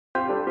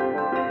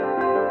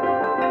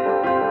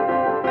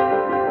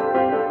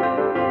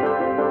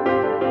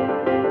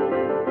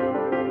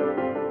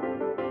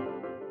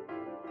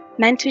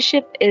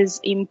Mentorship is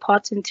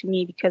important to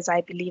me because I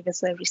believe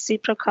it's a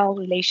reciprocal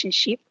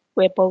relationship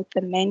where both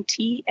the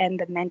mentee and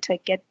the mentor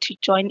get to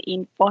join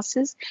in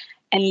forces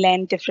and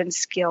learn different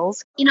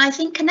skills. I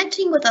think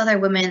connecting with other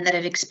women that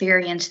have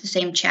experienced the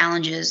same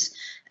challenges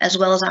as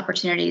well as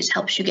opportunities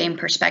helps you gain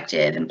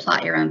perspective and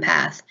plot your own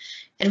path.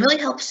 It really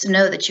helps to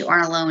know that you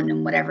aren't alone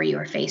in whatever you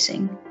are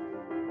facing.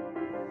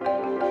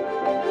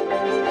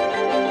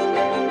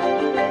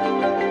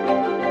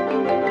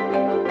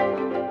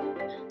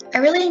 I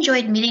really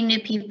enjoyed meeting new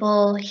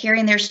people,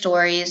 hearing their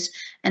stories,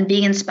 and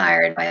being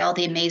inspired by all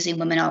the amazing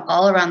women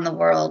all around the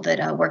world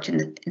that worked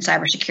in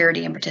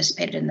cybersecurity and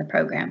participated in the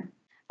program.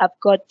 I've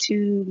got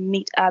to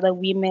meet other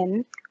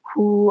women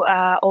who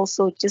are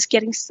also just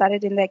getting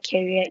started in their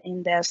career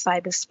in the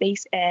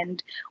cyberspace,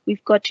 and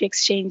we've got to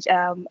exchange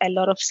a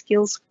lot of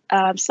skills.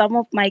 Some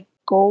of my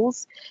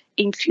goals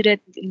included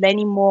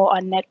learning more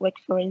on network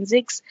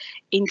forensics,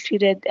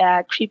 included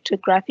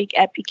cryptographic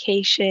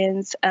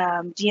applications,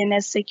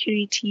 DNS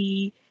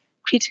security,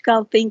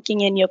 critical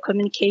thinking in your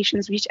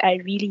communications, which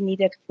I really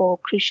needed for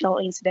crucial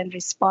incident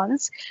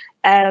response,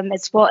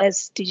 as well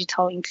as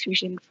digital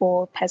inclusion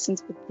for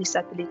persons with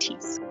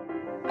disabilities.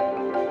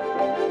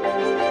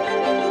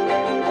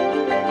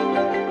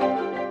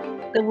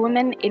 The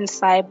Women in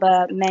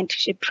Cyber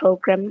Mentorship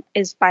Program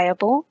is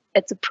viable.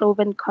 It's a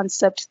proven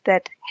concept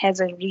that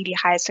has a really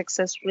high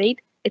success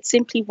rate. It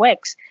simply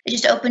works. It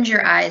just opens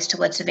your eyes to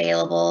what's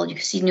available. You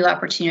see new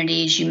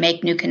opportunities, you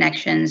make new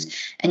connections,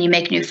 and you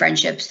make new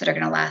friendships that are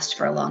going to last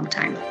for a long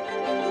time.